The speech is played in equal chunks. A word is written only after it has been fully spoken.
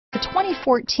The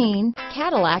 2014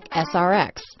 Cadillac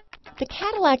SRX. The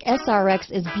Cadillac SRX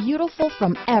is beautiful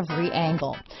from every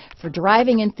angle. For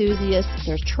driving enthusiasts,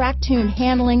 there's track-tuned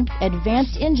handling,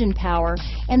 advanced engine power,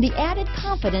 and the added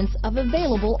confidence of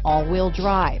available all-wheel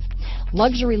drive.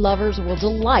 Luxury lovers will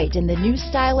delight in the new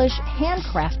stylish,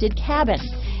 handcrafted cabin.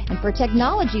 And for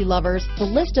technology lovers, the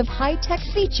list of high-tech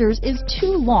features is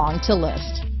too long to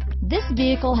list. This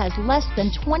vehicle has less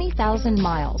than 20,000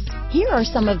 miles. Here are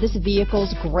some of this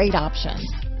vehicle's great options: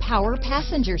 power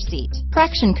passenger seat,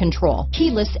 traction control,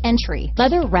 keyless entry,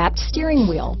 leather-wrapped steering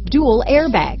wheel, dual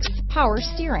airbags, power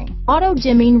steering,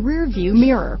 auto-dimming rear view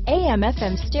mirror,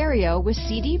 AM/FM stereo with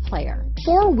CD player,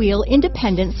 four-wheel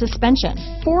independent suspension,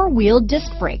 four-wheel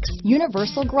disc brakes,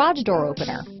 universal garage door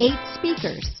opener, 8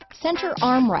 speakers, center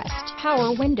armrest,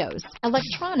 power windows,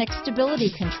 electronic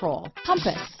stability control,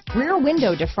 compass, rear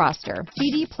window defroster,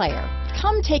 CD player.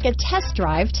 Come take a test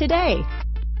drive today.